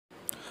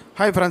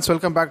Hi friends,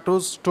 welcome back to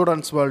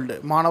Students World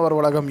மாணவர்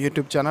உலகம்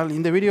YouTube channel.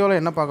 இந்த வீடியோவில்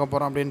என்ன பார்க்க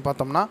போகிறோம் அப்படின்னு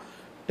பார்த்தோம்னா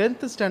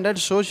 10th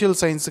ஸ்டாண்டர்ட் சோஷியல்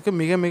சயின்ஸுக்கு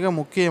மிக மிக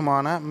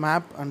முக்கியமான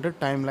மேப் அண்டு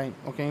டைம்லைன்.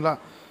 ஓகேங்களா?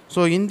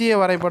 ஸோ இந்திய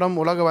வரைபடம்,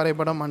 உலக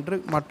வரைபடம்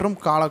மற்றும்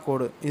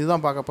காலக்கோடு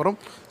இதுதான் பார்க்க போகிறோம்.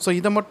 ஸோ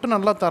இதை மட்டும்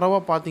நல்லா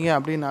தரவாக பார்த்தீங்க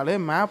அப்படின்னாலே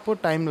மேப்பு,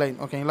 டைம்லைன்,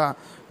 ஓகேங்களா,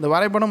 இந்த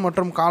வரைபடம்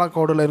மற்றும்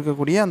காலக்கோடில்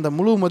இருக்கக்கூடிய அந்த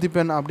முழு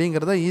மதிப்பெண்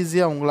அப்படிங்கிறத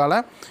ஈஸியாக உங்களால்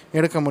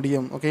எடுக்க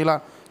முடியும். ஓகேங்களா?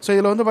 ஸோ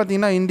இதில் வந்து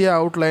பார்த்திங்கன்னா India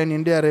outline,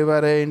 India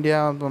river, India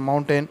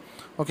mountain,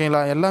 ஓகேங்களா,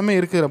 எல்லாமே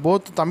இருக்குது.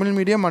 Both Tamil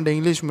medium and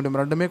English medium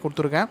ரெண்டுமே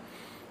கொடுத்துருக்கேன்.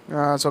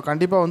 ஸோ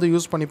கண்டிப்பாக வந்து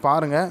யூஸ் பண்ணி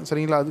பாருங்கள்,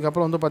 சரிங்களா.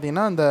 அதுக்கப்புறம் வந்து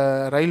பார்த்திங்கன்னா இந்த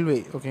ரயில்வே,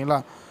 ஓகேங்களா,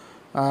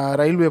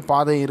 ரயில்வே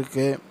பாதை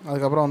இருக்குது.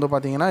 அதுக்கப்புறம் வந்து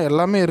பார்த்திங்கன்னா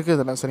எல்லாமே இருக்குது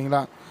இதில்,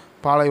 சரிங்களா.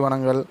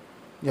 பாலைவனங்கள்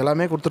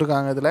எல்லாமே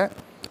கொடுத்துருக்காங்க இதில்.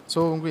 ஸோ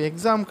உங்கள்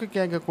எக்ஸாமுக்கு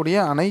கேட்கக்கூடிய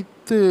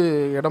அனைத்து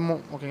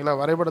இடமும், ஓகேங்களா,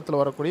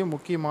 வரைபடத்தில் வரக்கூடிய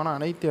முக்கியமான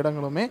அனைத்து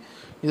இடங்களுமே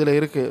இதில்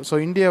இருக்குது. ஸோ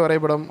இந்திய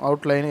வரைபடம்,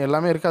 அவுட்லைன்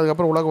எல்லாமே இருக்குது.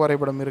 அதுக்கப்புறம் உலக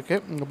வரைபடம்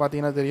இருக்குது, இங்கே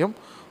பார்த்தீங்கன்னா தெரியும்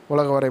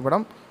உலக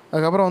வரைபடம்.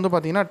 அதுக்கப்புறம் வந்து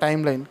பார்த்திங்கன்னா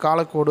டைம்லைன்,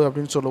 காலக்கோடு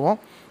அப்படின்னு சொல்லுவோம்.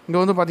 இங்கே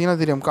வந்து பார்த்திங்கன்னா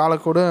தெரியும்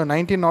காலக்கோடு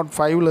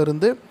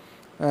 1905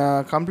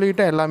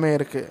 கம்ப்ளீட்டாக எல்லாமே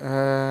இருக்குது.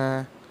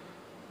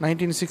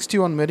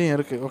 1961 வரையும்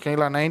இருக்குது,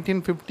 ஓகேங்களா.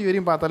 1950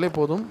 வரையும் பார்த்தாலே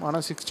போதும்,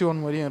 ஆனால்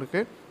 61 வரையும்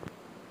இருக்குது.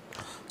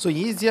 ஸோ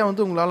ஈஸியாக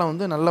வந்து உங்களால்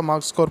வந்து நல்ல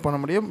மார்க்ஸ் ஸ்கோர் பண்ண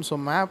முடியும். ஸோ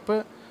மேப்பு,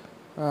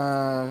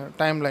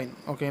 டைம்லைன்,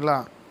 ஓகேங்களா,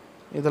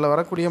 இதில்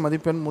வரக்கூடிய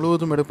மதிப்பெண்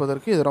முழுவதும்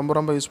எடுப்பதற்கு இது ரொம்ப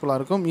ரொம்ப யூஸ்ஃபுல்லாக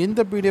இருக்கும்.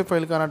 இந்த பிடிஎஃப்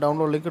ஃபைலுக்கான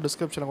டவுன்லோட் லிங்க்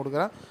டிஸ்கிரிப்ஷனில்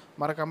கொடுக்குறேன்,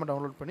 மறக்காமல்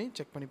டவுன்லோட் பண்ணி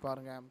செக் பண்ணி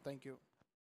பாருங்கள். தேங்க்யூ.